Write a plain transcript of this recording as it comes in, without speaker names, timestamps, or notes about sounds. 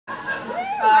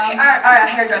our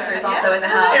hairdresser is also in the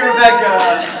house. Hey,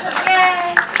 Rebecca!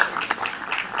 Yay!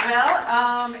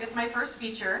 Well, it's my first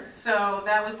feature, so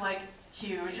that was like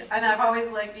huge. And I've always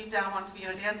like deep down wanted to be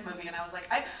in a dance movie, and I was like,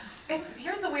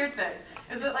 here's the weird thing,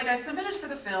 is that like I submitted for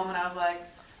the film, and I was like,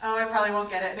 oh, I probably won't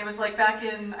get it. And it was like back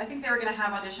in, I think they were going to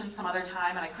have auditions some other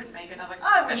time, and I couldn't make it. And I was like,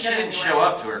 oh, I wouldn't get it anyway. She didn't show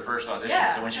up to her first audition,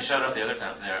 Yeah. so when she showed up the other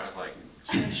time, I was like,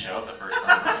 she didn't show up the first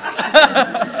time.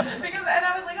 And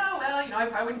I was like, oh, well, I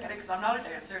probably wouldn't get it because I'm not a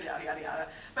dancer, yada, yada, yada.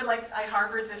 But like, I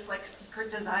harbored this like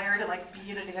secret desire to like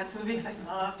be in a dance movie because I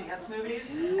love dance movies.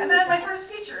 And then my first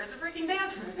feature is a freaking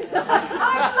dance movie. And I'm like,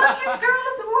 I'm the luckiest girl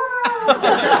in the world!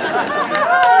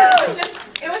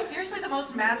 It was seriously the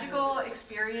most magical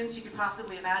experience you could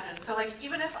possibly imagine. So like,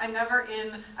 even if I'm never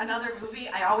in another movie,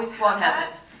 I always have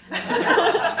that.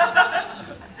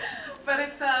 But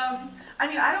it's,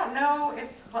 I don't know if,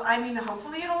 well,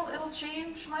 hopefully it'll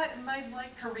change my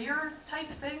like career type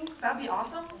things. That'd be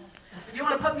awesome. If you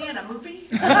want to put me in a movie.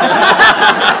 See her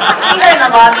in the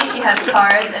lobby. She has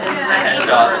cards and is ready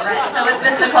for rent. So is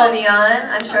Miss Nicole Dion.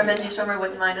 I'm sure Benji Schwimmer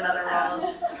wouldn't mind another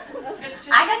role.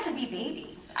 I got to be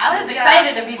Baby. I was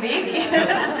excited to be Baby.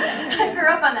 I grew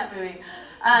up on that movie.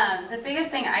 The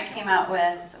biggest thing I came out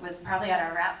with was probably at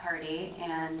our wrap party,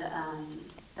 and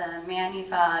the man you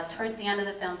saw towards the end of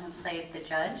the film who played the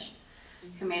judge,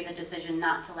 who made the decision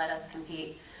not to let us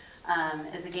compete,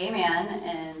 is a gay man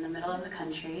in the middle of the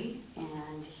country,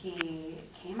 and he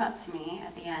came up to me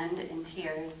at the end in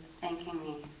tears, thanking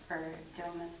me for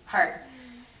doing this part.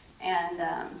 And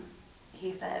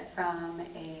he said, from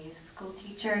a school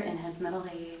teacher in his middle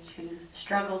age who's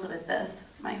struggled with this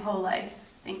my whole life,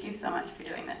 thank you so much for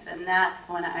doing this. And that's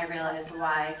when I realized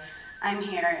why I'm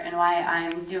here and why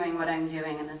I'm doing what I'm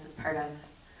doing, and this is part of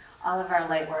all of our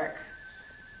light work,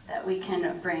 that we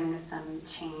can bring some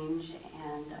change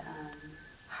and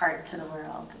heart to the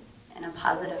world in a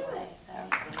positive way. So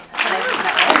that's what I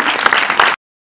think.